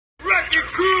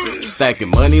Stacking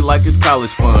money like it's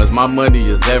college funds. My money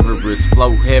is Everest,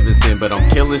 float heaven sent, but I'm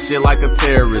killing shit like a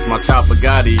terrorist. My chopper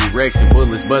got an erection,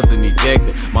 bullets buzzing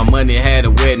ejected. My money had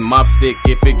a wet mop stick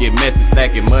if it get messy.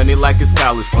 Stacking money like it's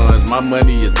college funds. My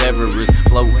money is Everest,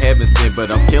 float heaven sent, but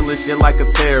I'm killing shit like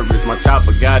a terrorist. My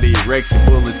chopper got an erection,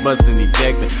 bullets buzzing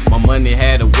ejected. My money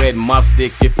had a wet mop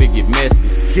stick if it get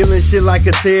messy. Killing shit like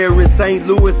a terrorist, St.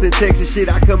 Louis and Texas shit,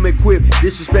 I come equipped.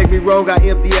 Disrespect me wrong, I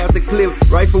empty out the clip.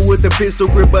 Rifle with the pistol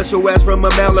grip, bust your ass from a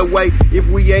mile away. If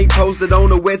we ain't posted on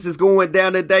the west, it's going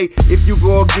down today. If you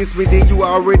go against me, then you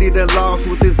already done lost.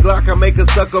 With this Glock, I make a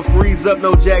sucker freeze up,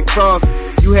 no Jack Frost.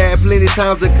 You had plenty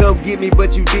times to come get me,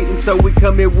 but you didn't, so we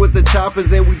come in with the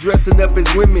choppers and we dressing up as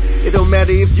women. It don't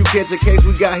matter if you catch a case,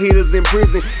 we got hitters in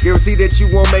prison. Guarantee that you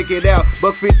won't make it out.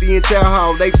 $150 in chow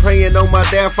hall, they praying on my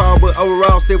downfall, but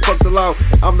overall still fuck the law.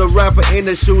 I'm the rapper and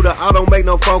the shooter, I don't make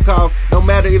no phone calls. No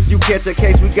matter if you catch a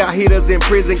case, we got hitters in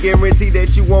prison. Guarantee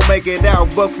that you won't make it out.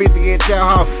 $150 in chow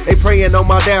hall, they praying on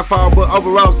my downfall, but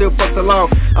overall still fuck the law.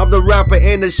 I'm the rapper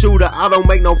and the shooter, I don't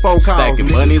make no phone calls.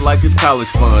 Stacking money like it's college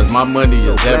funds. My money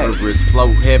is Everest,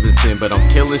 float heaven sent, but I'm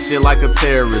killing shit like a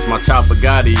terrorist. My chopper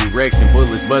got an erection,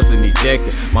 bullets buzzing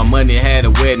ejected. My money had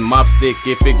a wet mop stick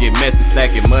if it get messy.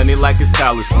 Stacking money like it's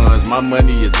college funds. My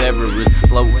money is Everest,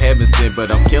 float heaven sent, but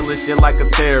I'm killing shit like a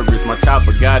terrorist. My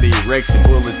chopper got an erection,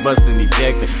 bullets busting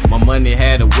ejected. My money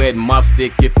had a wet mop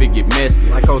stick if it get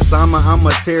messy. Like Osama, I'm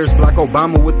a terrorist, block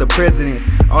Obama with the presidents.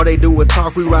 All they do is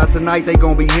talk, we ride tonight, they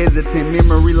gon' be hesitant.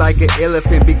 Memory like an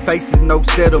elephant, big faces, no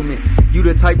settlement. You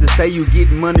the type to say you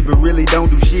getting money, but really don't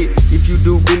do shit. If you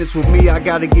do business with me, I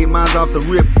gotta get mines off the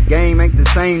rip. Game ain't the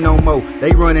same no more,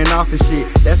 they running off and shit.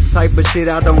 That's the type of shit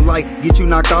I don't like, get you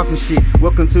knocked off and shit.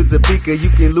 Welcome to TOPEKA, you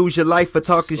can lose your life for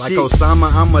talking shit. Like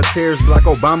Osama, I'm a terrorist, block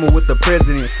Obama with the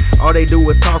presidents. All they do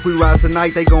is talk, we ride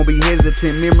tonight, they gon' be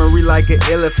hesitant. Memory like an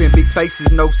elephant, big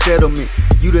faces, no settlement.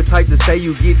 You the type to say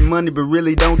you getting money, but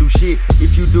really don't do shit.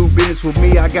 If you do business with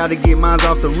me, I gotta get mines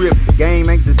off the rip. Game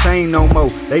ain't the same no more,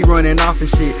 they running off and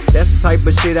shit. That's the type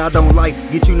of shit I don't like,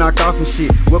 get you knocked off and shit.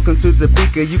 Welcome to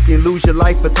TOPEKA, you can lose your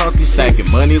life for talking shit.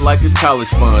 Stacking money like it's college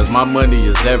funds. My money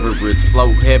is Everest,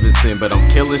 float heaven sent, but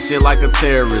I'm killing shit like a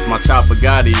terrorist. My chopper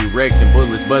got an erection,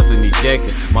 bullets buzzing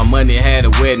ejected. My money had a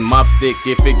wet mop stick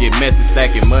if it get messy.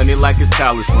 Stacking money like it's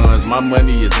college funds. My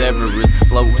money is Everest,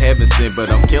 float heaven sent,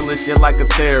 but I'm killing shit like a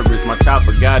terrorist. My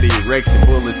chopper got an erection,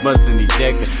 bullets busting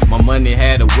ejected. My money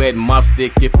had a wet mop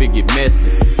stick if it get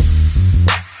messy.